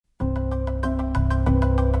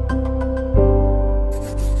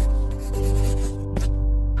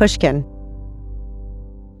Pushkin.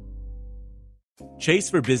 Chase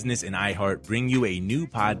for Business and iHeart bring you a new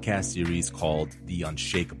podcast series called The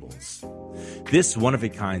Unshakables. This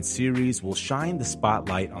one-of-a-kind series will shine the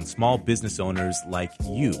spotlight on small business owners like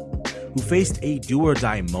you, who faced a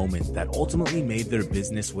do-or-die moment that ultimately made their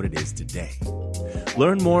business what it is today.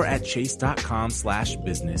 Learn more at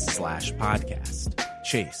chase.com/business/podcast.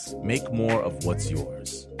 Chase, make more of what's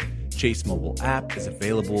yours. Chase mobile app is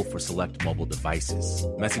available for select mobile devices.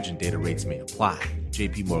 Message and data rates may apply.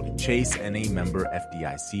 JP Morgan Chase, N.A. member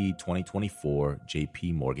FDIC 2024,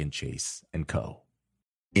 JP Morgan Chase & Co.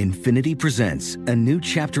 Infiniti presents a new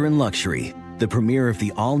chapter in luxury, the premiere of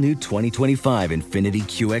the all-new 2025 Infiniti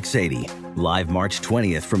QX80, live March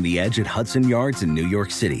 20th from the Edge at Hudson Yards in New York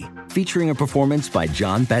City, featuring a performance by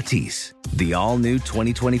Jon Batiste. The all-new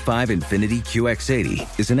 2025 Infiniti QX80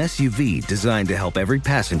 is an SUV designed to help every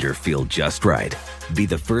passenger feel just right. Be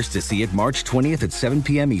the first to see it March 20th at 7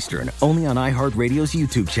 p.m. Eastern, only on iHeartRadio's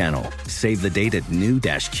YouTube channel. Save the date at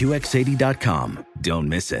new-QX80.com. Don't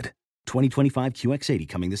miss it. 2025 QX80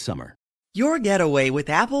 coming this summer. Your getaway with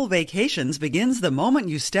Apple Vacations begins the moment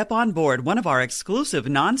you step on board one of our exclusive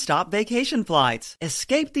nonstop vacation flights.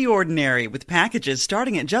 Escape the ordinary with packages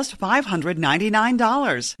starting at just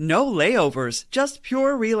 $599. No layovers, just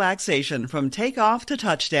pure relaxation from takeoff to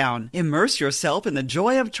touchdown. Immerse yourself in the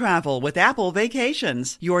joy of travel with Apple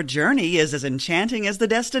Vacations. Your journey is as enchanting as the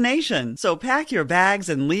destination, so pack your bags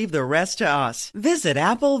and leave the rest to us. Visit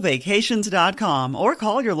applevacations.com or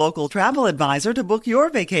call your local travel advisor to book your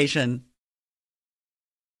vacation.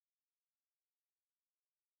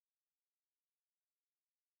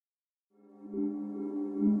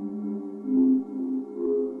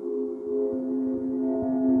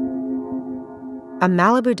 A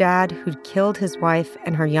Malibu dad who'd killed his wife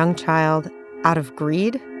and her young child out of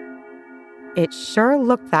greed? It sure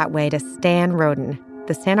looked that way to Stan Roden,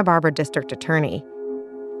 the Santa Barbara district attorney.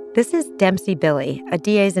 This is Dempsey Billy, a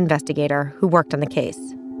DA's investigator who worked on the case.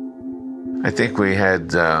 I think we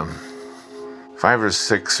had 5 or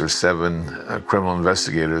 6 or 7 criminal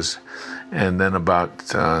investigators, and then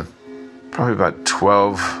probably about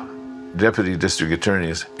 12 deputy district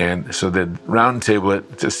attorneys. And so they'd round table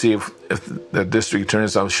it to see if the district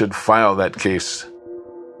attorney's office should file that case.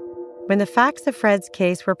 When the facts of Fred's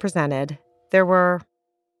case were presented, there were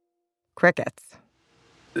crickets.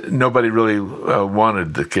 Nobody really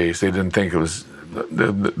wanted the case. They didn't think it was. They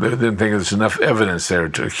didn't think there was enough evidence there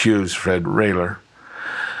to accuse Fred Rayler.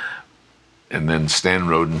 And then Stan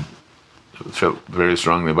Roden felt very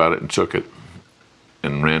strongly about it and took it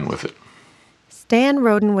and ran with it. Stan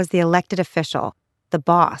Roden was the elected official, the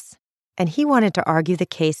boss, and he wanted to argue the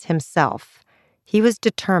case himself. He was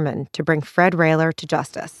determined to bring Fred Rayler to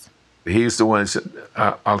justice. He's the one who said,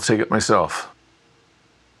 I'll take it myself.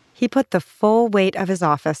 He put the full weight of his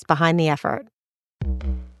office behind the effort.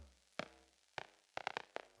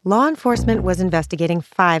 Law enforcement was investigating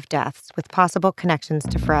 5 deaths with possible connections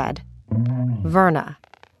to Fred. Verna,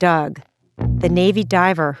 Doug, the Navy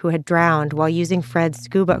diver who had drowned while using Fred's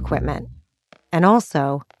scuba equipment, and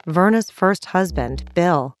also Verna's first husband,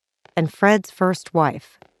 Bill, and Fred's first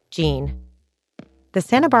wife, Jean. The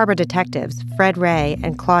Santa Barbara detectives, Fred Ray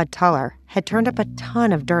and Claude Tuller, had turned up a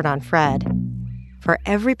ton of dirt on Fred. For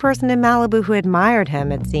every person in Malibu who admired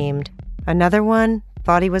him, it seemed, another one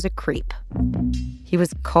thought he was a creep. He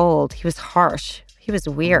was cold, he was harsh, he was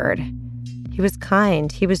weird. He was kind,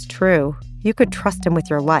 he was true. You could trust him with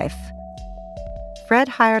your life. Fred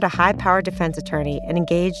hired a high-powered defense attorney and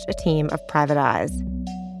engaged a team of private eyes.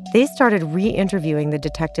 They started re-interviewing the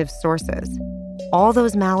detectives' sources, all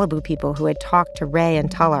those Malibu people who had talked to Ray and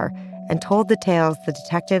Tuller and told the tales the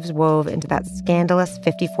detectives wove into that scandalous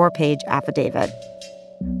 54-page affidavit.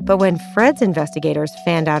 But when Fred's investigators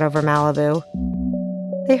fanned out over Malibu,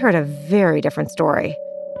 they heard a very different story.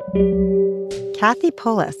 Kathy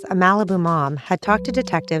Pullis, a Malibu mom, had talked to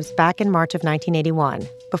detectives back in March of 1981,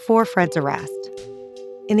 before Fred's arrest.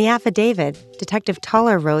 In the affidavit, Detective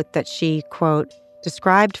Tuller wrote that she, quote,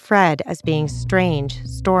 described Fred as being strange,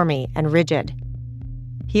 stormy, and rigid.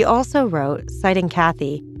 He also wrote, citing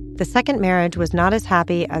Kathy, the second marriage was not as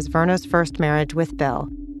happy as Verna's first marriage with Bill.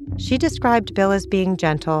 She described Bill as being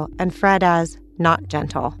gentle and Fred as not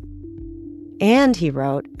gentle. And he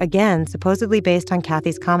wrote, again supposedly based on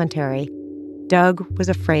Kathy's commentary, Doug was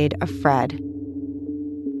afraid of Fred.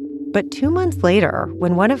 But 2 months later,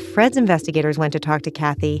 when one of Fred's investigators went to talk to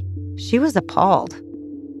Kathy, she was appalled.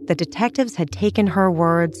 The detectives had taken her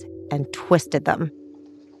words and twisted them.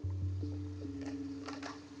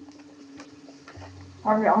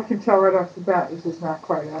 I mean, I can tell right off the bat this is not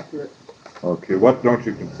quite accurate. Okay, what don't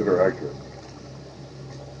you consider accurate?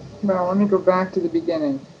 Well, let me go back to the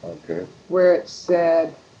beginning. Okay. Where it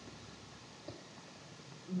said,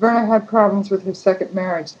 Verna had problems with her second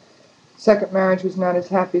marriage. Second marriage was not as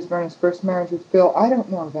happy as Verna's first marriage with Bill. I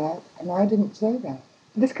don't know that, and I didn't say that.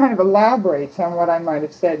 This kind of elaborates on what I might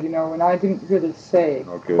have said, when I didn't really say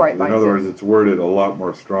quite like in other words, it's worded a lot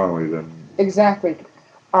more strongly than... Exactly.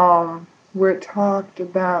 Where it talked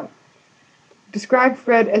about, described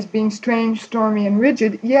Fred as being strange, stormy, and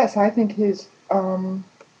rigid. Yes, I think his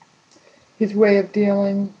way of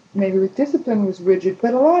dealing maybe with discipline was rigid,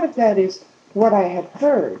 but a lot of that is what I had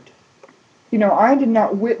heard. I did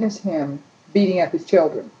not witness him beating up his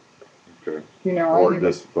children. Okay. Or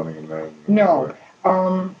disciplining them. No.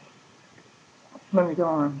 Let me go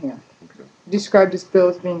on here. Okay. Described as Bill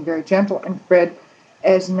as being very gentle and Fred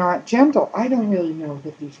as not gentle. I don't really know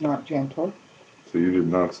that he's not gentle. So you did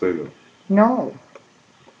not say that? No.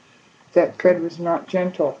 That Fred was not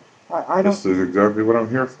gentle. I don't... This is exactly what I'm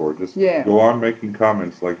here for. Just go on making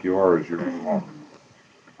comments like you are as you're going along.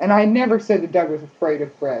 And I never said that Doug was afraid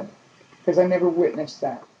of Fred, because I never witnessed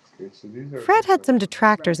that. Fred had some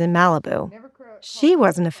detractors in Malibu. She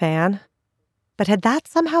wasn't a fan. But had that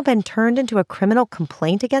somehow been turned into a criminal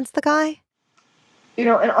complaint against the guy? And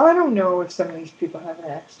I don't know if some of these people have an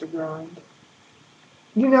axe to grind.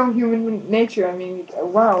 Human nature,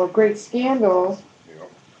 wow, a great scandal.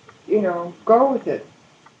 Go with it.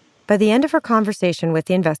 By the end of her conversation with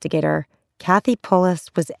the investigator, Kathy Pullis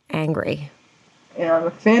was angry. I'm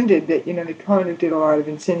offended that, they kind of did a lot of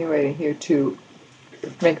insinuating here to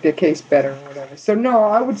make their case better or whatever. So, no,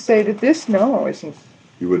 I would say that this, no, isn't.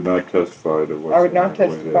 You would not testify to what... I would not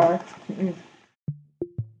testify.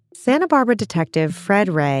 Santa Barbara detective Fred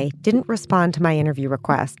Ray didn't respond to my interview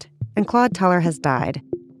request, and Claude Tuller has died.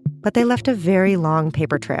 But they left a very long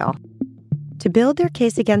paper trail. To build their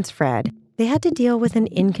case against Fred, they had to deal with an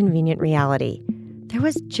inconvenient reality. There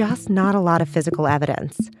was just not a lot of physical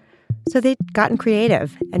evidence. So they'd gotten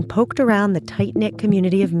creative and poked around the tight-knit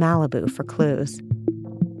community of Malibu for clues.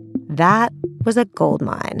 That was a gold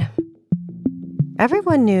mine.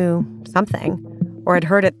 Everyone knew something, or had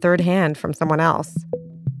heard it third hand from someone else.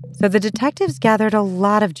 So the detectives gathered a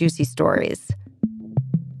lot of juicy stories.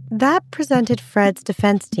 That presented Fred's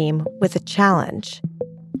defense team with a challenge.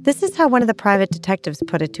 This is how one of the private detectives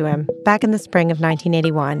put it to him back in the spring of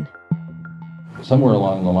 1981. Somewhere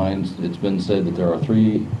along the lines, it's been said that there are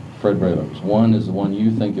three Fred Raylers. One is the one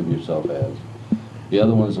you think of yourself as. The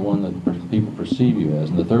other one is the one that people perceive you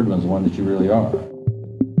as. And the third one is the one that you really are.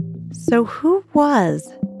 So who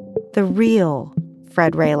was the real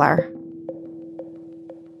Fred Rayler?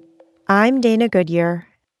 I'm Dana Goodyear,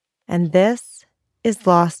 and this is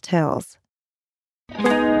Lost Hills.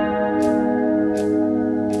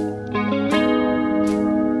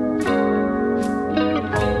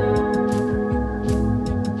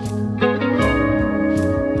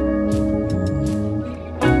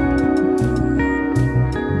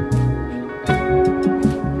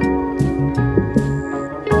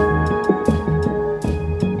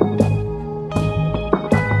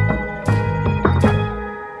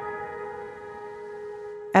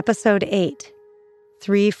 Episode 8,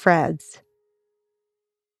 3 Freds.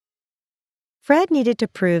 Fred needed to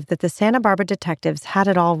prove that the Santa Barbara detectives had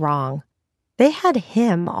it all wrong. They had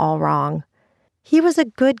him all wrong. He was a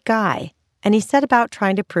good guy, and he set about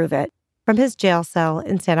trying to prove it from his jail cell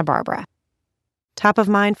in Santa Barbara. Top of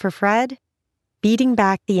mind for Fred? Beating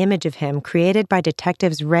back the image of him created by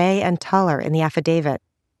detectives Ray and Tuller in the affidavit.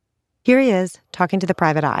 Here he is, talking to the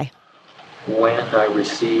private eye. When I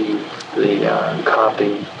received the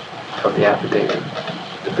copy of the affidavit,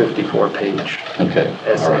 the 54-page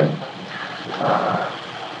essay,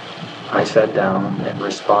 I sat down and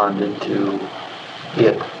responded to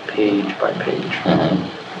it page by page.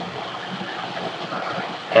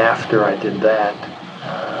 After I did that,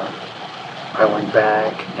 I went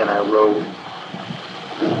back and I wrote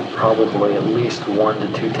probably at least 1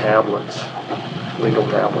 to 2 tablets, legal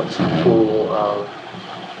tablets, full of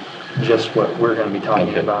just what we're going to be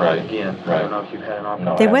talking about again. I don't know if you've had an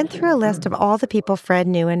opportunity. They went through a list of all the people Fred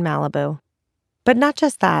knew in Malibu. But not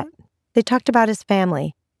just that. They talked about his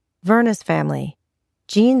family, Verna's family,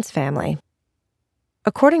 Jean's family.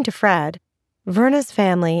 According to Fred, Verna's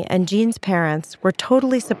family and Jean's parents were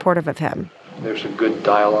totally supportive of him. There's a good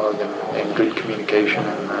dialogue and good communication,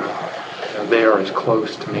 and they are as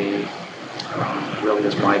close to me really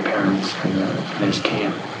as my parents and as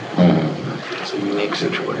can. It's a unique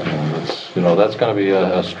situation. That's going to be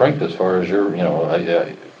a strength as far as your,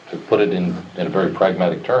 to put it in a very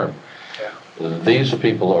pragmatic term. These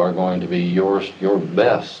people are going to be your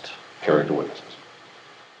best character witnesses.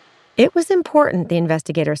 It was important, the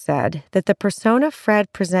investigator said, that the persona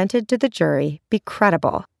Fred presented to the jury be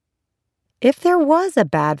credible. If there was a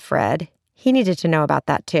bad Fred, he needed to know about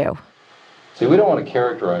that too. See, we don't want to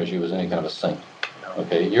characterize you as any kind of a saint.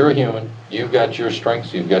 Okay, you're a human. You've got your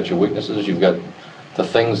strengths. You've got your weaknesses. You've got the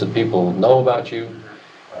things that people know about you.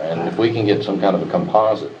 And if we can get some kind of a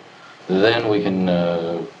composite, then we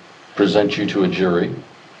can present you to a jury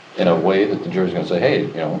in a way that the jury's going to say, hey,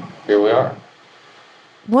 here we are.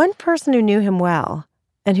 One person who knew him well,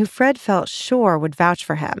 and who Fred felt sure would vouch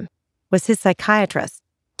for him, was his psychiatrist,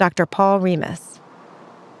 Dr. Paul Remus.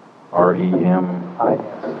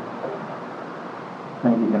 R-E-M-I-S.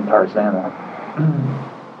 Maybe you can Tarzana.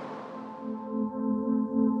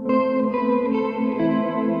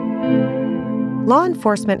 Law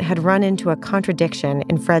enforcement had run into a contradiction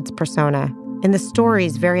in Fred's persona in the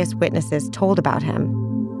stories various witnesses told about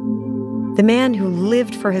him. The man who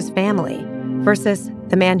lived for his family versus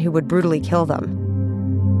the man who would brutally kill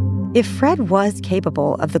them. If Fred was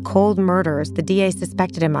capable of the cold murders the DA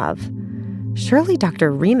suspected him of, surely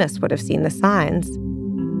Dr. Remus would have seen the signs.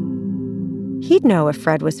 He'd know if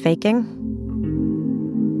Fred was faking.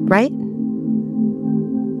 Right?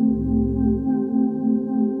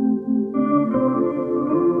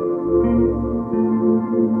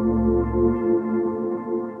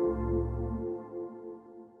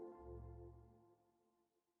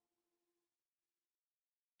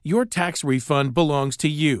 Your tax refund belongs to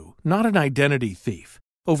you, not an identity thief.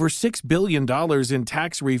 Over $6 billion in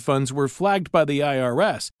tax refunds were flagged by the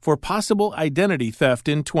IRS for possible identity theft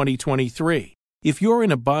in 2023. If you're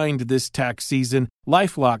in a bind this tax season,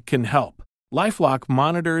 LifeLock can help. LifeLock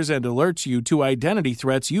monitors and alerts you to identity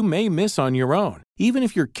threats you may miss on your own, even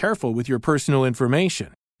if you're careful with your personal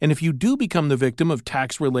information. And if you do become the victim of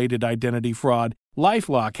tax-related identity fraud,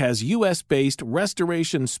 LifeLock has U.S.-based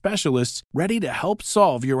restoration specialists ready to help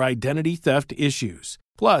solve your identity theft issues.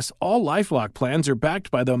 Plus, all LifeLock plans are backed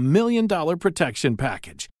by the $1 Million Protection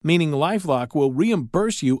Package, meaning LifeLock will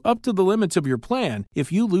reimburse you up to the limits of your plan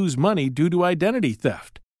if you lose money due to identity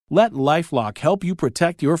theft. Let LifeLock help you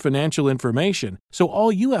protect your financial information, so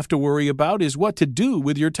all you have to worry about is what to do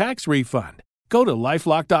with your tax refund. Go to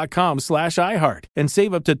LifeLock.com/iHeart and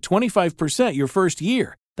save up to 25% your first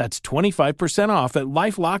year. That's 25% off at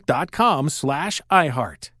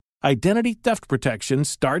LifeLock.com/iHeart. Identity theft protection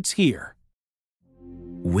starts here.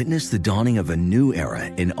 Witness the dawning of a new era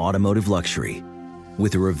in automotive luxury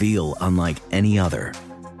with a reveal unlike any other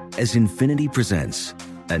as Infiniti presents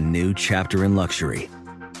a new chapter in luxury,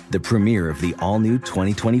 the premiere of the all-new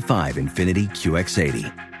 2025 Infiniti QX80.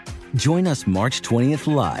 Join us March 20th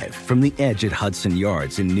live from the Edge at Hudson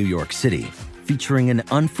Yards in New York City, featuring an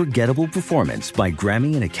unforgettable performance by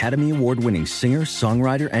Grammy and Academy Award-winning singer,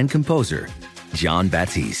 songwriter, and composer, Jon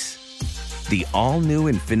Batiste. The all-new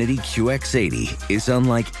Infiniti QX80 is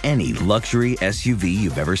unlike any luxury SUV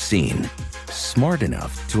you've ever seen. Smart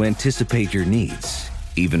enough to anticipate your needs,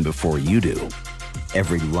 even before you do.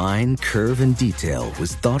 Every line, curve, and detail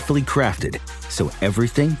was thoughtfully crafted, so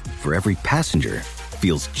everything for every passenger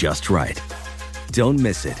feels just right. Don't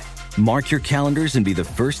miss it. Mark your calendars and be the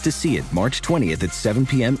first to see it March 20th at 7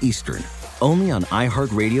 p.m. Eastern, only on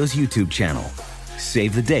iHeartRadio's YouTube channel.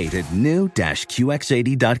 Save the date at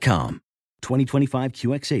new-QX80.com. 2025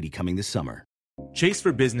 QX80 coming this summer. Chase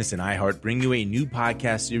for Business and iHeart bring you a new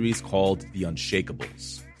podcast series called The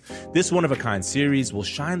Unshakables. This one-of-a-kind series will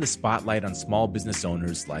shine the spotlight on small business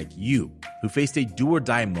owners like you, who faced a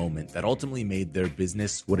do-or-die moment that ultimately made their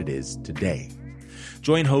business what it is today.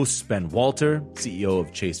 Join hosts Ben Walter, CEO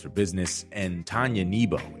of Chase for Business, and Tanya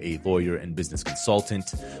Nebo, a lawyer and business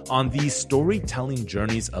consultant, on these storytelling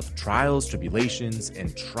journeys of trials, tribulations,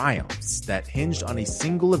 and triumphs that hinged on a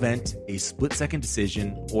single event, a split-second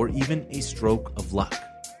decision, or even a stroke of luck.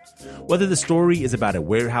 Whether the story is about a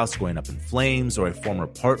warehouse going up in flames or a former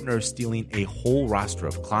partner stealing a whole roster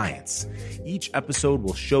of clients, each episode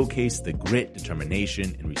will showcase the grit,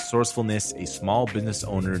 determination, and resourcefulness a small business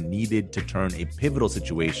owner needed to turn a pivotal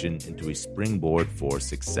situation into a springboard for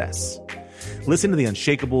success. Listen to The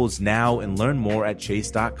Unshakables now and learn more at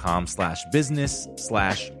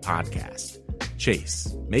chase.com/business/podcast.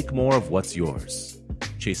 Chase, make more of what's yours.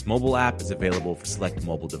 Chase mobile app is available for select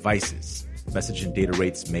mobile devices. Message and data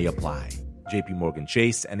rates may apply. JP Morgan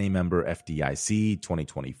Chase, NA member FDIC,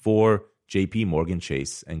 2024, JP Morgan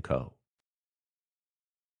Chase & Co.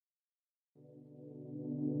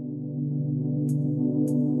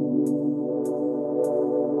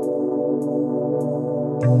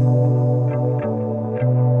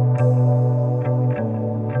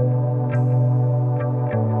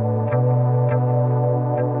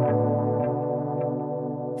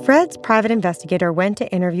 Fred's private investigator went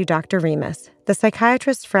to interview Dr. Remus, the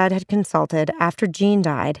psychiatrist Fred had consulted after Jean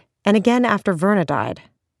died and again after Verna died.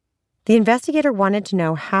 The investigator wanted to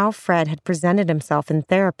know how Fred had presented himself in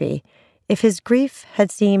therapy, if his grief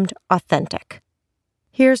had seemed authentic.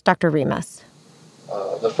 Here's Dr. Remus.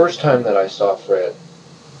 The first time that I saw Fred,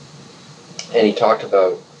 and he talked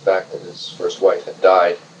about the fact that his first wife had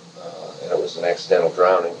died, and it was an accidental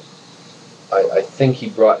drowning, I think he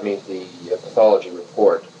brought me the pathology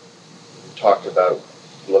report. He talked about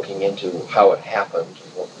looking into how it happened,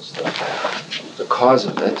 what was the cause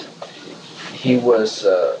of it. He was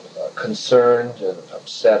concerned and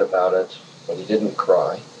upset about it, but he didn't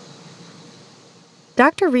cry.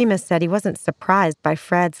 Dr. Remus said he wasn't surprised by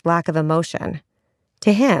Fred's lack of emotion.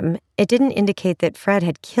 To him, it didn't indicate that Fred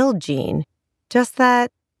had killed Jean, just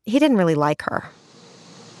that he didn't really like her.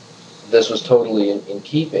 This was totally in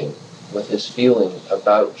keeping with his feeling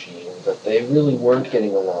about Jean, that they really weren't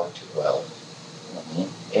getting along too well.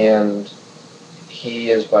 And he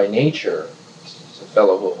is by nature, he's a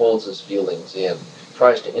fellow who holds his feelings in,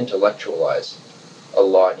 tries to intellectualize a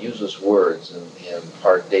lot, uses words and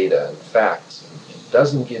hard data and facts, and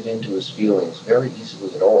doesn't give in to his feelings very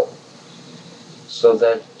easily at all. So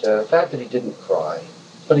that the fact that he didn't cry,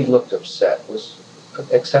 but he looked upset, was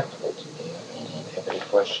acceptable to me. I didn't have any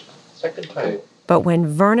question. Second time. But when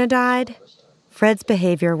Verna died, Fred's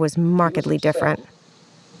behavior was markedly different.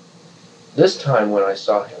 This time when I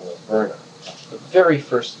saw him with Verna, the very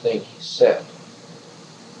first thing he said,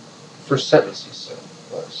 first sentence he said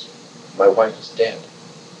was, "My wife is dead."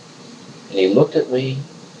 And he looked at me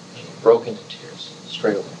and he broke into tears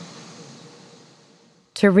straight away.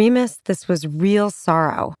 To Remus, this was real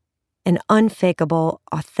sorrow, an unfakeable,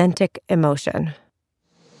 authentic emotion.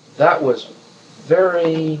 That was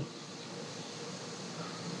very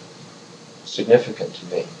significant to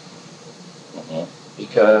me.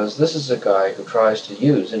 Because this is a guy who tries to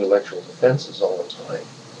use intellectual defenses all the time.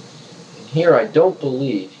 And here I don't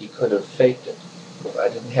believe he could have faked it. I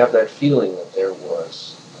didn't have that feeling that there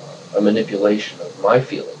was a manipulation of my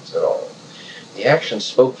feelings at all. The actions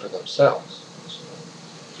spoke for themselves. So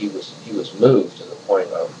he was moved to the point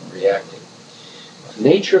of reacting. The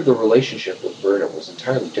nature of the relationship with Verna was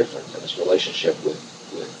entirely different than his relationship with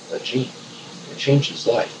Jean. It changed his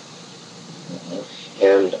life.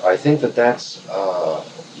 And I think that that's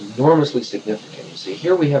enormously significant. You see,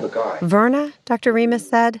 here we have a guy. Verna, Dr. Remus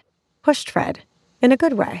said, pushed Fred in a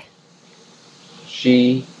good way.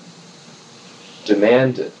 She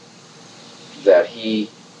demanded that he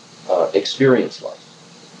experience life.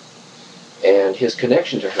 And his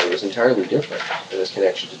connection to her was entirely different than his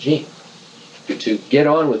connection to Jean. To get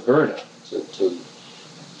on with Verna, to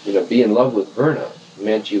be in love with Verna,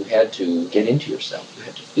 meant you had to get into yourself. You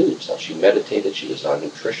had to feel yourself. She meditated. She was on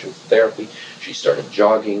nutrition therapy. She started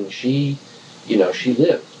jogging. She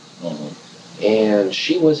lived. And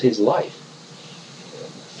she was his life.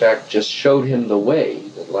 In fact, just showed him the way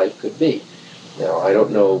that life could be. Now, I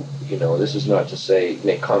don't know, this is not to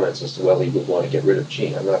make comments as to, well, he would want to get rid of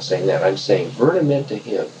Jean. I'm not saying that. I'm saying Verna meant to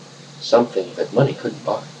him something that money couldn't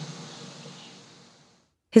buy.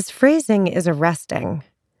 His phrasing is arresting.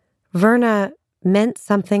 Verna meant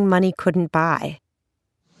something money couldn't buy.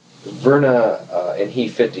 Verna and he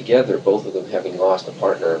fit together, both of them having lost a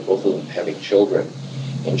partner, both of them having children.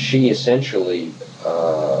 And she essentially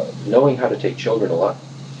knowing how to take children a lot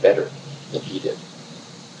better than he did.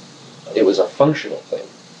 It was a functional thing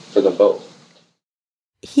for them both.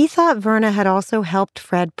 He thought Verna had also helped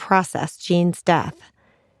Fred process Jean's death.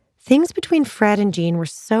 Things between Fred and Jean were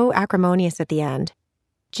so acrimonious at the end.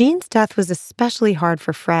 Jean's death was especially hard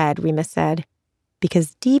for Fred, Remus said,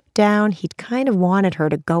 because deep down he'd kind of wanted her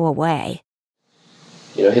to go away.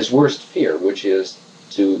 His worst fear, which is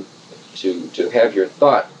to have your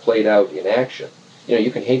thought played out in action.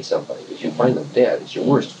 You can hate somebody, but if you find them dead, it's your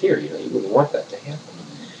worst fear. You wouldn't want that to happen.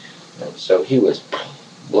 And so he was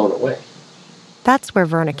blown away. That's where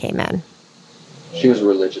Verna came in. She was a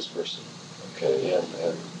religious person, okay,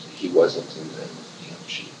 and he wasn't, and then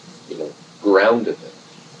she, grounded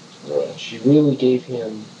him. She really gave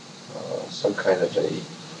him some kind of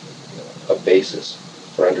a basis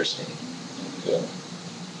for understanding,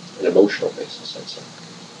 an emotional basis, I'd say.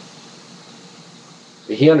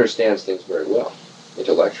 See, he understands things very well,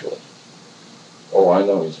 intellectually. Oh, I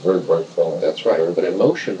know, he's a very bright fellow. That's right, but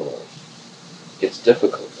emotionally, it's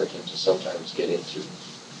difficult for him to sometimes get into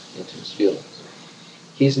his feelings.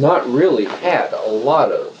 He's not really had a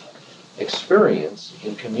lot of experience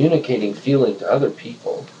in communicating feeling to other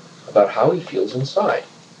people about how he feels inside.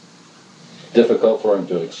 Difficult for him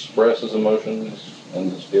to express his emotions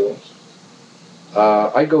and his feelings?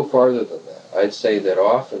 I'd go farther than that. I'd say that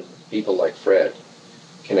often people like Fred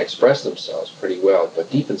can express themselves pretty well, but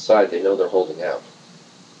deep inside they know they're holding out.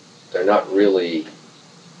 They're not really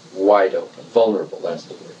wide open. Vulnerable, that's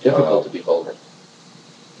the word. Difficult to be vulnerable.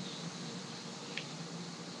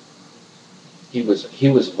 He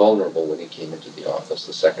was vulnerable when he came into the office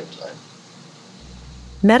the second time.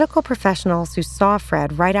 Medical professionals who saw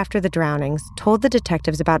Fred right after the drownings told the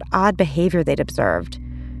detectives about odd behavior they'd observed.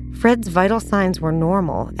 Fred's vital signs were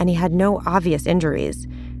normal, and he had no obvious injuries,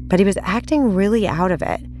 but he was acting really out of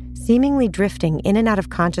it, seemingly drifting in and out of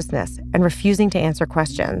consciousness and refusing to answer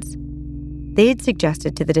questions. They'd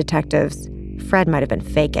suggested to the detectives Fred might have been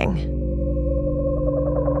faking.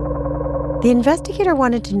 The investigator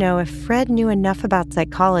wanted to know if Fred knew enough about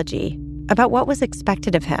psychology, about what was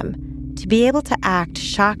expected of him, to be able to act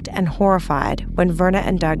shocked and horrified when Verna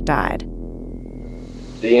and Doug died.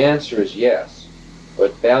 The answer is yes,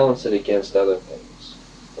 but balance it against other things.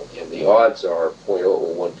 And the odds are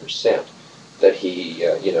 0.01% that he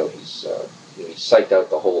psyched out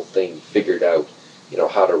the whole thing, figured out,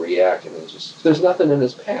 how to react, and there's nothing in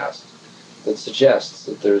his past that suggests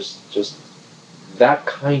that there's just that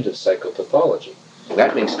kind of psychopathology.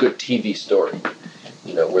 That makes good TV story,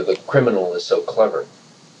 where the criminal is so clever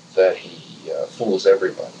that he fools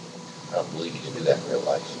everybody. I don't believe he can do that in real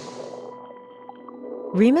life.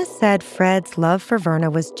 Remus said Fred's love for Verna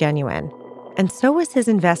was genuine, and so was his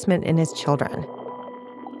investment in his children.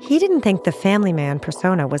 He didn't think the family man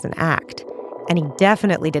persona was an act, and he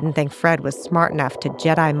definitely didn't think Fred was smart enough to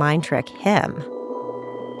Jedi mind trick him.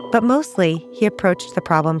 But mostly, he approached the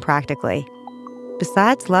problem practically.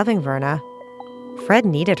 Besides loving Verna, Fred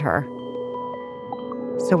needed her.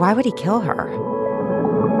 So why would he kill her?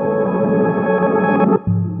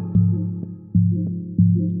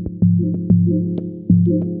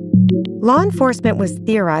 Law enforcement was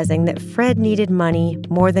theorizing that Fred needed money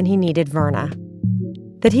more than he needed Verna,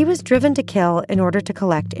 that he was driven to kill in order to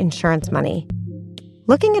collect insurance money.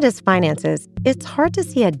 Looking at his finances, it's hard to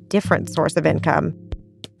see a different source of income.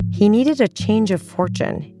 He needed a change of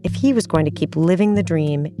fortune if he was going to keep living the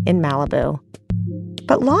dream in Malibu.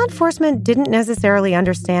 But law enforcement didn't necessarily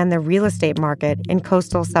understand the real estate market in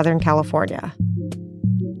coastal Southern California.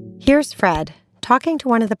 Here's Fred talking to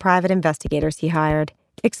one of the private investigators he hired,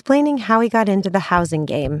 explaining how he got into the housing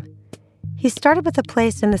game. He started with a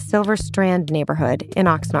place in the Silver Strand neighborhood in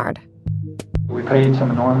Oxnard. We paid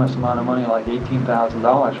some enormous amount of money, like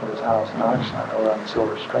 $18,000 for this house in Oxnard over on the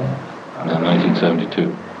Silver Strand. In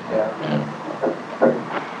 1972. Yeah.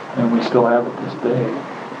 And we still have it this day.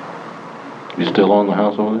 You still own the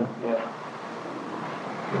house over there?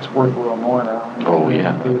 Yeah. It's worth a little more now. Oh,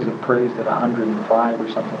 yeah. It was appraised at 105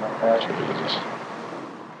 or something like that.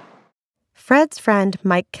 Fred's friend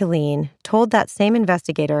Mike Killeen told that same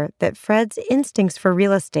investigator that Fred's instincts for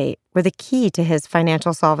real estate were the key to his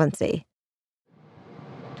financial solvency.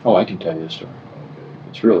 Oh, I can tell you a story.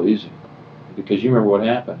 It's real easy. Because you remember what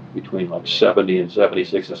happened between like 70 and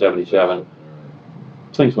 76 and 77.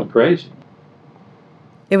 Things went crazy.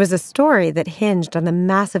 It was a story that hinged on the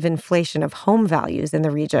massive inflation of home values in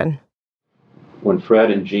the region. When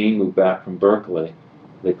Fred and Jean moved back from Berkeley,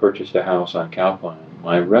 they purchased a house on Cowpine.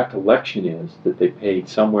 My recollection is that they paid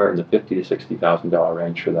somewhere in the $50,000 to $60,000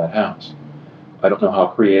 range for that house. I don't know how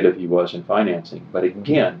creative he was in financing, but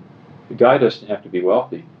again, the guy doesn't have to be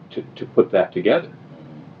wealthy to put that together.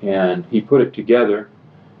 And he put it together.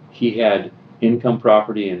 He had income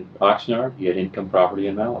property in Oxnard. He had income property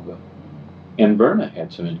in Malibu. And Verna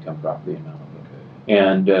had some income property in Malibu.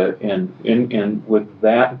 And with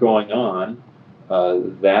that going on,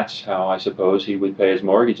 that's how I suppose he would pay his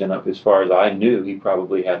mortgage. And as far as I knew, he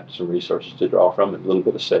probably had some resources to draw from, and a little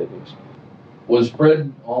bit of savings. Was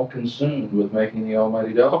Fred all consumed with making the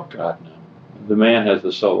almighty dollar? Oh, God, no. The man has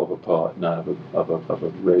the soul of a poet, not of a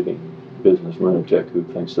raving business lunatic who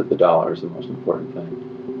thinks that the dollar is the most important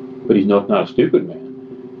thing. But he's not a stupid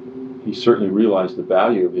man. He certainly realized the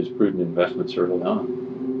value of his prudent investments early on.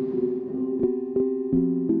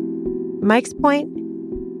 Mike's point?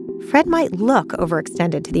 Fred might look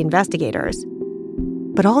overextended to the investigators,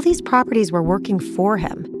 but all these properties were working for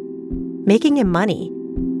him, making him money,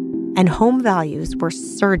 and home values were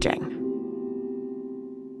surging.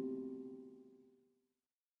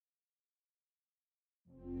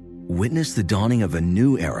 Witness the dawning of a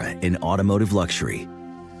new era in automotive luxury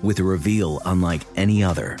with a reveal unlike any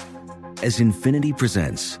other as Infiniti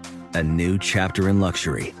presents a new chapter in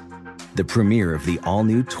luxury, the premiere of the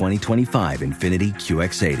all-new 2025 Infiniti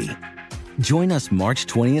QX80. Join us March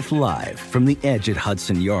 20th live from the Edge at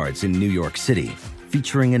Hudson Yards in New York City,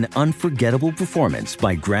 featuring an unforgettable performance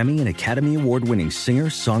by Grammy and Academy Award-winning singer,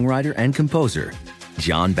 songwriter, and composer,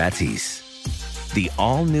 Jon Batiste. The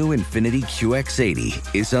all-new Infiniti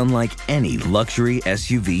QX80 is unlike any luxury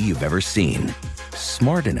SUV you've ever seen.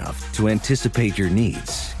 Smart enough to anticipate your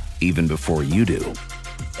needs, even before you do.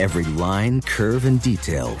 Every line, curve, and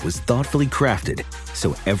detail was thoughtfully crafted,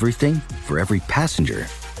 so everything for every passenger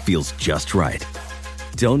feels just right.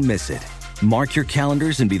 Don't miss it. Mark your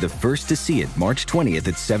calendars and be the first to see it March 20th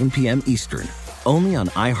at 7 p.m. Eastern, only on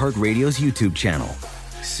iHeartRadio's YouTube channel.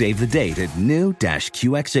 Save the date at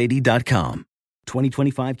new-QX80.com.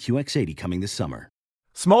 2025 QX80 coming this summer.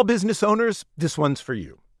 Small business owners, this one's for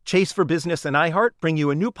you. Chase for Business and iHeart bring you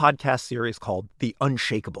a new podcast series called The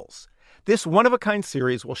Unshakables. This one-of-a-kind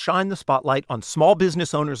series will shine the spotlight on small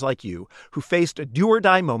business owners like you who faced a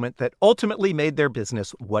do-or-die moment that ultimately made their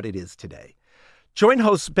business what it is today. Join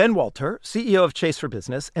hosts Ben Walter, CEO of Chase for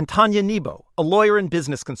Business, and Tanya Nebo, a lawyer and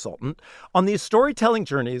business consultant, on these storytelling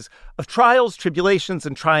journeys of trials, tribulations,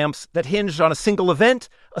 and triumphs that hinged on a single event,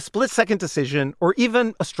 a split-second decision, or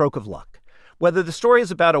even a stroke of luck. Whether the story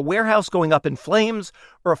is about a warehouse going up in flames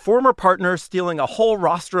or a former partner stealing a whole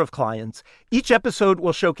roster of clients, each episode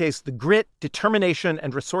will showcase the grit, determination,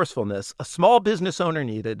 and resourcefulness a small business owner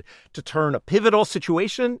needed to turn a pivotal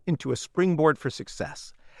situation into a springboard for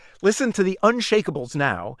success. Listen to The Unshakables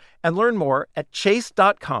now and learn more at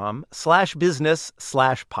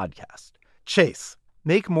chase.com/business/podcast. Chase,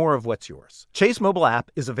 make more of what's yours. Chase mobile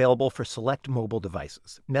app is available for select mobile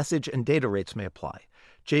devices. Message and data rates may apply.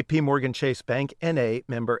 J.P. Morgan Chase Bank, N.A.,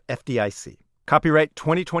 member FDIC. Copyright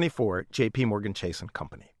 2024, J.P. Morgan Chase &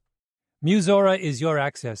 Company. Musora is your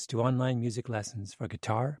access to online music lessons for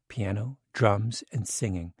guitar, piano, drums, and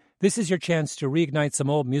singing. This is your chance to reignite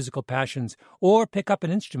some old musical passions or pick up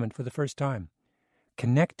an instrument for the first time.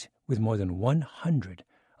 Connect with more than 100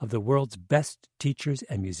 of the world's best teachers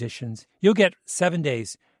and musicians. You'll get 7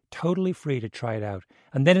 days totally free to try it out,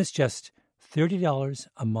 and then it's just $30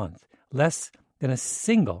 a month, less than a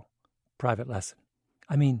single private lesson.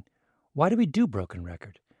 I mean, why do we do Broken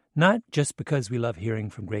Record? Not just because we love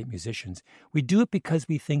hearing from great musicians. We do it because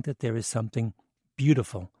we think that there is something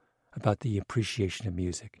beautiful about the appreciation of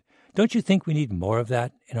music. Don't you think we need more of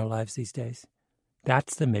that in our lives these days?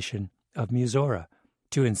 That's the mission of Musora,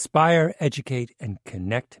 to inspire, educate, and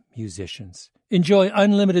connect musicians. Enjoy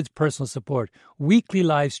unlimited personal support, weekly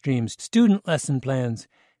live streams, student lesson plans.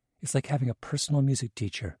 It's like having a personal music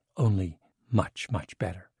teacher, only much, much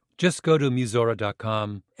better. Just go to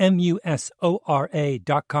Musora.com,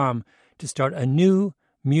 Musora.com, to start a new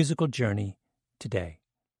musical journey today.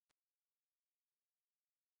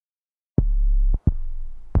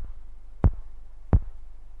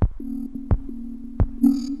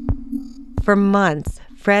 For months,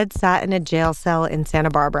 Fred sat in a jail cell in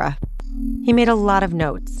Santa Barbara. He made a lot of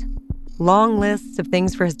notes, long lists of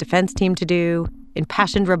things for his defense team to do,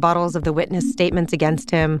 impassioned rebuttals of the witness statements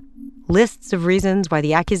against him, lists of reasons why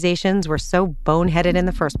the accusations were so boneheaded in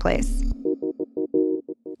the first place.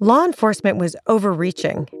 Law enforcement was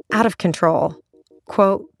overreaching, out of control.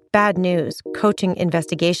 Quote, bad news, coaching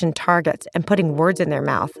investigation targets and putting words in their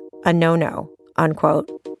mouth, a no-no, unquote.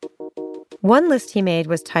 One list he made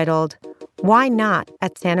was titled, Why Not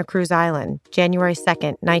at Santa Cruz Island, January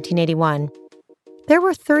 2nd, 1981. There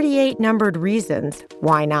were 38 numbered reasons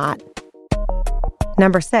why not.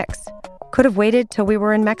 Number 6, could have waited till we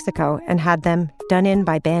were in Mexico and had them done in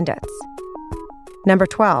by bandits. Number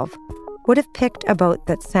 12, would have picked a boat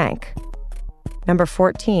that sank. Number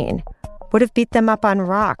 14, would have beat them up on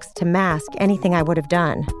rocks to mask anything I would have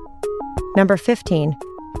done. Number 15,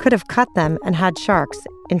 could have cut them and had sharks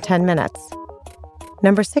in 10 minutes.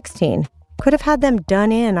 Number 16, could have had them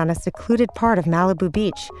done in on a secluded part of Malibu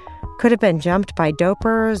Beach. Could have been jumped by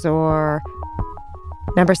dopers or...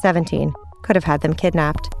 Number 17, could have had them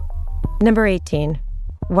kidnapped. Number 18,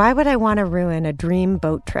 why would I want to ruin a dream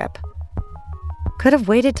boat trip? Could have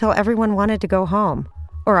waited till everyone wanted to go home,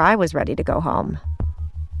 or I was ready to go home.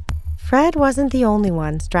 Fred wasn't the only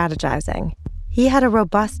one strategizing. He had a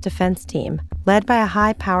robust defense team, led by a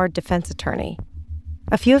high-powered defense attorney.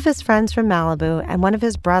 A few of his friends from Malibu and one of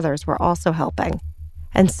his brothers were also helping.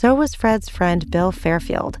 And so was Fred's friend Bill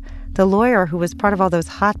Fairfield, the lawyer who was part of all those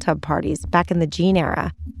hot tub parties back in the Gene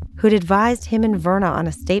era, who'd advised him and Verna on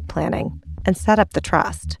estate planning and set up the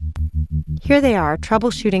trust. Here they are,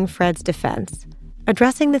 troubleshooting Fred's defense,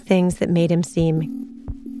 addressing the things that made him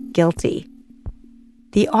seem guilty.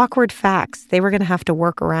 The awkward facts they were going to have to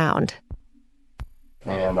work around.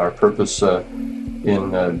 And our purpose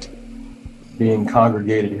in being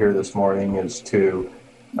congregated here this morning is to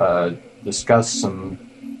discuss some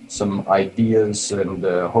ideas and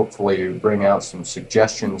hopefully bring out some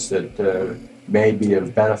suggestions that may be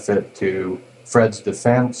of benefit to Fred's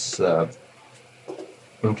defense.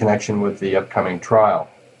 in connection with the upcoming trial.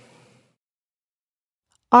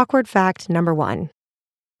 Awkward fact number 1.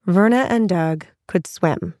 Verna and Doug could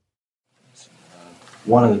swim.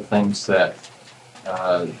 One of the things that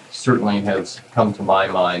certainly has come to my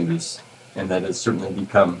mind is, and that has certainly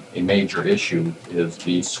become a major issue, is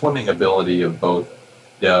the swimming ability of both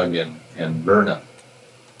Doug and Verna.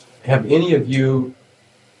 Have any of you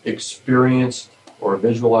experienced or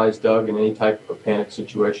visualized Doug in any type of a panic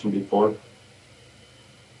situation before?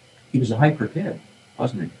 He was a hyper kid,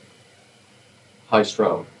 wasn't he? High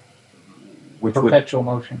strung. Perpetual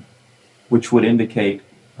motion. Which would indicate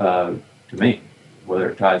to me, whether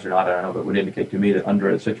it ties or not, I don't know, but would indicate to me that under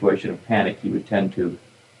a situation of panic, he would tend to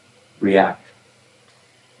react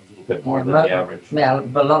a little bit more than the average. Yeah,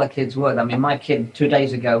 but a lot of kids would. I mean, my kid 2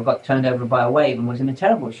 days ago got turned over by a wave and was in a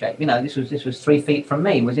terrible shape. You know, this was 3 feet from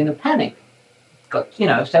me, was in a panic. Got, you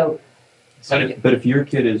know, so But if your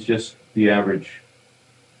kid is just the average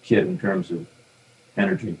kid in terms of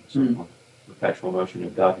energy, perpetual motion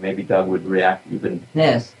of Doug, maybe Doug would react even,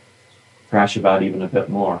 crash about even a bit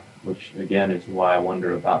more, which again is why I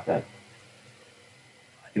wonder about that.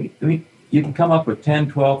 I mean, you can come up with 10,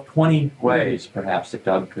 12, 20 ways perhaps that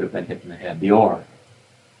Doug could have been hit in the head. The oar,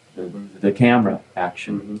 the camera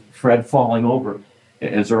action, Fred falling over.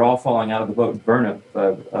 As they're all falling out of the boat, Verna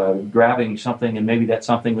grabbing something, and maybe that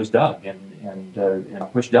something was Doug,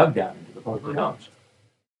 and pushed Doug down into the boat. Who knows?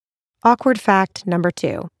 Awkward fact number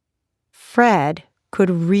 2. Fred could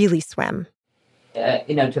really swim.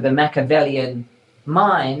 You know, to the Machiavellian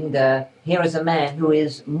mind, here is a man who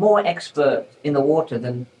is more expert in the water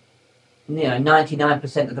than,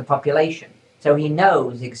 99% of the population. So he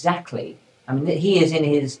knows exactly. I mean, he is in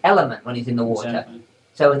his element when he's in the water. Exactly.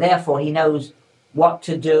 So therefore, he knows what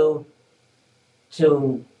to do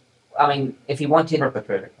to, if he wanted,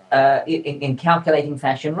 in calculating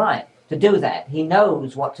fashion, right, to do that. He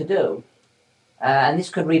knows what to do. And this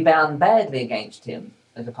could rebound badly against him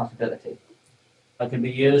as a possibility. It could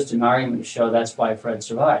be used in argument to show that's why Fred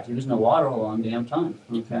survived. He was in the water a long damn time,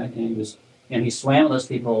 okay? And he swam those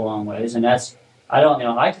people a long ways, and that's, I couldn't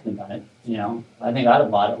have done it, I think I'd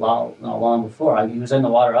have bought it long before. He was in the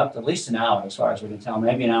water up to at least an hour, as far as we can tell,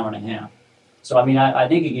 maybe an hour and a half. So, I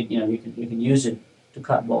think you can use it to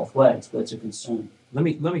cut both ways, but it's a concern. Let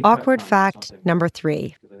me. Awkward fact number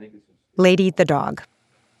 3. Lady the dog.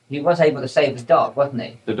 He was able to save the dog, wasn't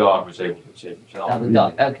he? The dog was able to save himself. Oh, the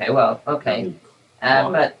dog. Okay, well, okay.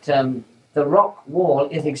 But the rock wall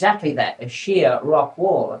is exactly that, a sheer rock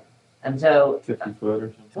wall. And so... 50 foot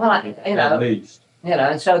or something? Well, at least.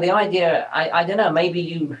 And so the idea, I don't know, maybe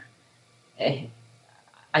you...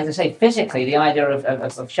 as I say, physically, the idea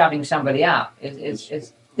of shoving somebody out is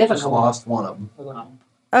difficult. Just lost one of them.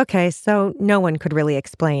 Okay, so no one could really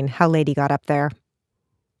explain how Lady got up there.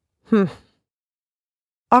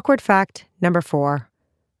 Awkward fact number 4.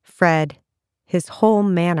 Fred, his whole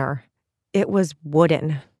manner, it was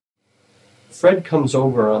wooden. Fred comes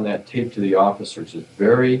over on that tape to the officers is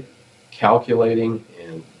very calculating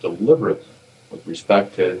and deliberate with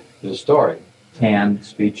respect to his story. Canned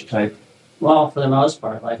speech type? Well, for the most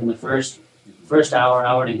part, like in the first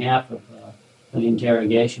hour and a half of the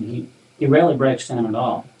interrogation, he rarely breaks down at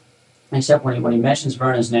all. Except when he mentions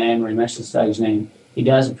Verna's name or he mentions Doug's name, he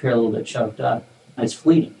does appear a little bit choked up. It's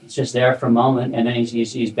fleeting. It's just there for a moment, and then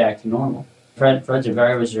he's back to normal. Fred's a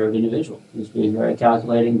very reserved individual. He's very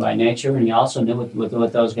calculating by nature, and he also knew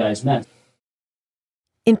what those guys meant.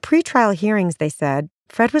 In pretrial hearings, they said,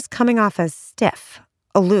 Fred was coming off as stiff,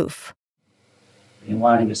 aloof. He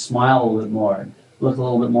wanted him to smile a little bit more, and look a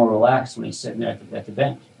little bit more relaxed when he's sitting there at the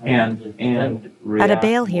bench. And at a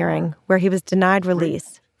bail hearing, where he was denied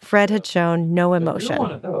release, Fred had shown no emotion.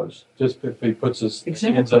 One of those. Just if he puts his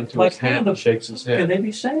hands up to his hand and shakes his head. Can they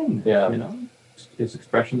be saying? Yeah. His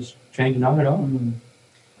expressions change not at all.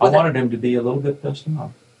 I wanted him to be a little bit pissed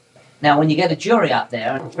off. Now, when you get a jury up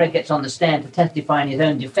there and Fred gets on the stand to testify in his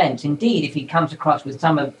own defense, indeed, if he comes across with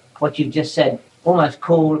some of what you've just said, almost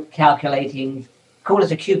cool, calculating, cool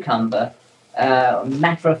as a cucumber,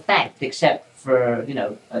 matter of fact, except for,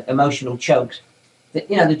 emotional chokes,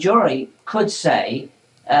 the jury could say,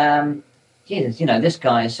 Jesus, this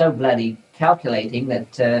guy is so bloody calculating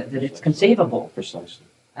that it's conceivable. Precisely.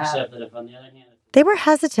 Except that if, on the other hand... They were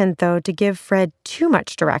hesitant, though, to give Fred too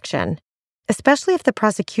much direction, especially if the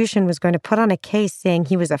prosecution was going to put on a case saying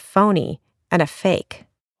he was a phony and a fake.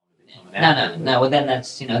 No. Well, then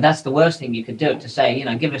that's the worst thing you could do, to say,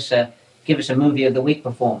 give us a movie of the week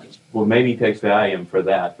performance. Well, maybe he takes Valium for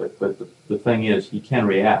that, but the thing is, he can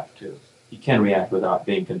react to. He can react without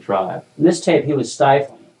being contrived. In this tape, he was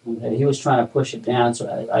stifling. He was trying to push it down,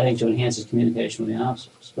 so I think to enhance his communication with the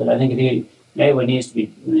officers. But I think if Hey, what needs to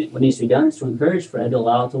be done is to encourage Fred to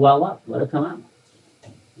allow it to well up, let it come out.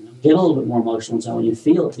 Get a little bit more emotional inside when you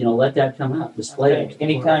feel it. Let that come out. Display it.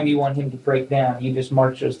 Anytime you want him to break down, you just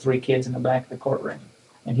march those 3 kids in the back of the courtroom,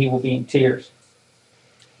 and he will be in tears.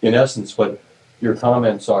 In essence, what your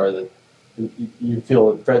comments are that you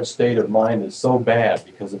feel that Fred's state of mind is so bad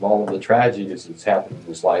because of all of the tragedies that's happened in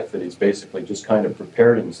his life that he's basically just kind of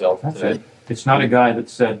prepared himself to. It's not a guy that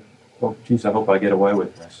said, "Oh, geez, I hope I get away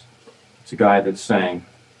with this." It's a guy that's saying,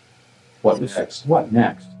 "What next? What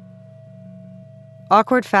next?"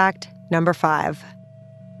 Awkward fact number 5.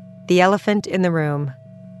 The elephant in the room.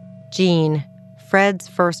 Jean, Fred's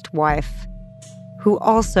first wife, who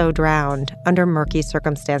also drowned under murky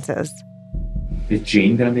circumstances. Is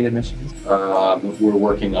Jean going to be admissible? We're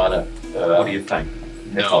working on it. What do you think?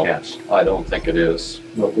 No, Yes. I don't think it is.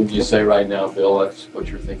 What would you say right now, Bill? That's what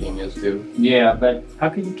your thinking is, too? Yeah, but how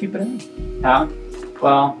can you keep it in? How?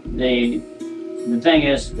 Well, the thing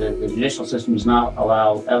is, the judicial system does not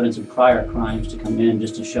allow evidence of prior crimes to come in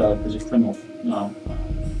just to show that there's a criminal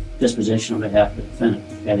disposition on behalf of the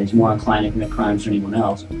defendant, that he's more inclined to commit crimes than anyone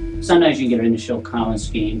else. Sometimes you can get it in to show common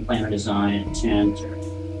scheme, plan or design, intent,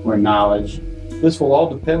 or knowledge. This will all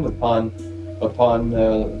depend upon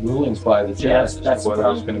rulings by the judge that's whether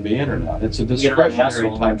it's going to be in or not. It's a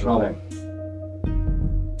discretionary type of thing.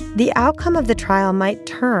 The outcome of the trial might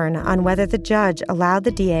turn on whether the judge allowed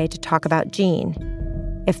the DA to talk about Jean.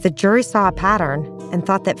 If the jury saw a pattern and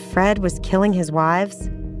thought that Fred was killing his wives,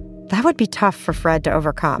 that would be tough for Fred to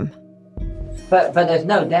overcome. But there's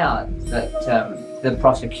no doubt that the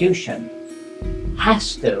prosecution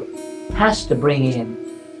has to bring in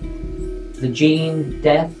the Jean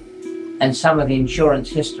death and some of the insurance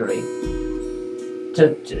history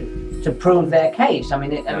to prove their case. I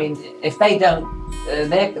mean, if they don't,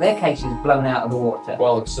 their case is blown out of the water.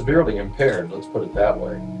 Well, it's severely impaired. Let's put it that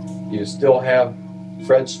way. You still have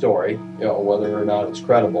Fred's story, whether or not it's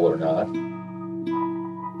credible or not.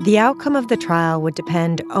 The outcome of the trial would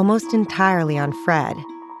depend almost entirely on Fred,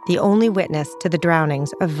 the only witness to the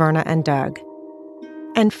drownings of Verna and Doug.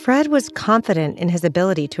 And Fred was confident in his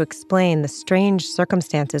ability to explain the strange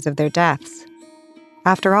circumstances of their deaths.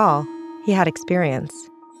 After all, he had experience.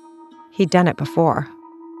 He'd done it before.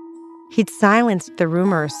 He'd silenced the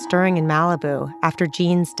rumors stirring in Malibu after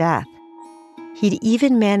Jean's death. He'd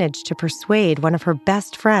even managed to persuade one of her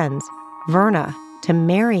best friends, Verna, to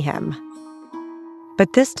marry him.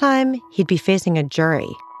 But this time, he'd be facing a jury,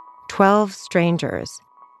 12 strangers,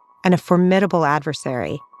 and a formidable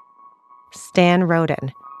adversary, Stan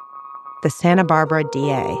Roden, the Santa Barbara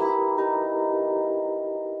DA.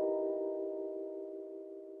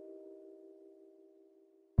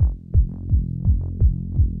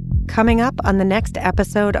 Coming up on the next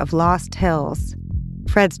episode of Lost Hills,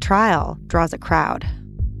 Fred's trial draws a crowd.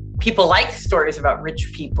 People like stories about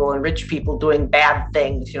rich people and rich people doing bad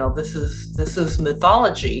things. This is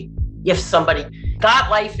mythology. If somebody got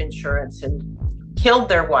life insurance and killed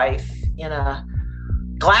their wife in a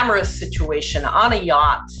glamorous situation on a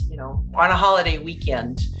yacht, on a holiday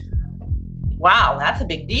weekend, wow, that's a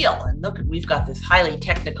big deal. And look, we've got this highly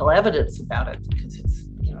technical evidence about it because it's,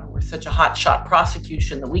 we're such a hotshot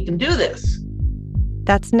prosecution that we can do this.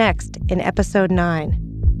 That's next in episode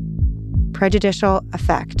 9, Prejudicial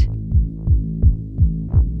Effect.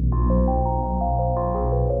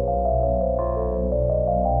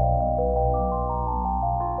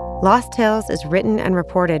 Lost Hills is written and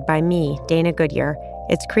reported by me, Dana Goodyear.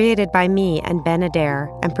 It's created by me and Ben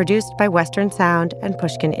Adair and produced by Western Sound and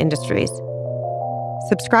Pushkin Industries.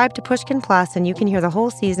 Subscribe to Pushkin Plus and you can hear the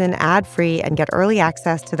whole season ad-free and get early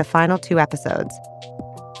access to the final 2 episodes.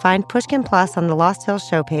 Find Pushkin Plus on the Lost Hills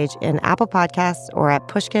show page in Apple Podcasts or at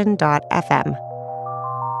pushkin.fm.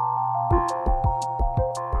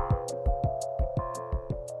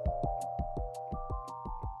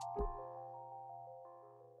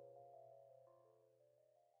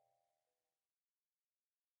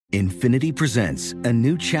 Infiniti presents a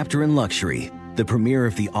new chapter in luxury, the premiere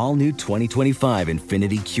of the all-new 2025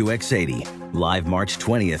 Infiniti QX80, live March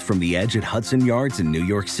 20th from the Edge at Hudson Yards in New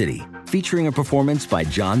York City, featuring a performance by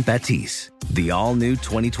John Batiste. The all-new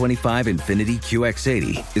 2025 Infiniti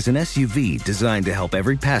QX80 is an SUV designed to help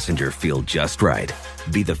every passenger feel just right.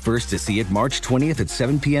 Be the first to see it March 20th at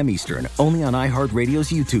 7 p.m. Eastern, only on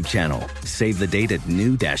iHeartRadio's YouTube channel. Save the date at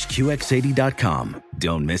new-QX80.com.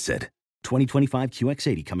 Don't miss it. 2025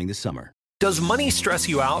 QX80 coming this summer. Does money stress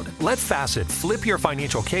you out? Let Facet flip your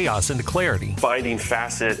financial chaos into clarity. Finding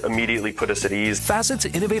Facet immediately put us at ease. Facet's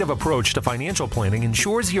innovative approach to financial planning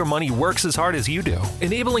ensures your money works as hard as you do,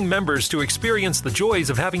 enabling members to experience the joys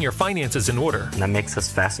of having your finances in order. And that makes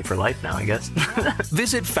us Facet for life now, I guess.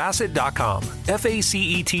 Visit Facet.com,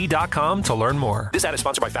 FACET.com to learn more. This ad is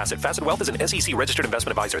sponsored by Facet. Facet Wealth is an SEC registered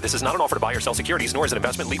investment advisor. This is not an offer to buy or sell securities, nor is it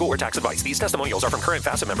investment, legal, or tax advice. These testimonials are from current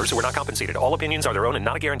Facet members who are not compensated. All opinions are their own and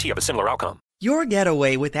not a guarantee of a similar outcome. Your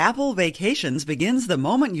getaway with Apple Vacations begins the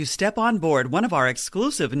moment you step on board one of our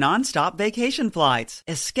exclusive nonstop vacation flights.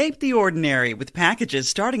 Escape the ordinary with packages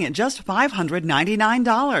starting at just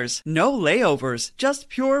 $599. No layovers, just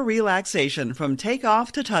pure relaxation from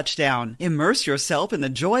takeoff to touchdown. Immerse yourself in the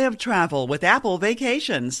joy of travel with Apple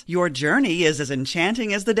Vacations. Your journey is as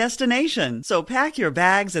enchanting as the destination, so pack your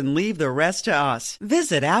bags and leave the rest to us.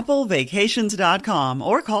 Visit applevacations.com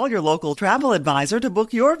or call your local travel advisor to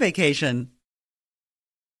book your vacation.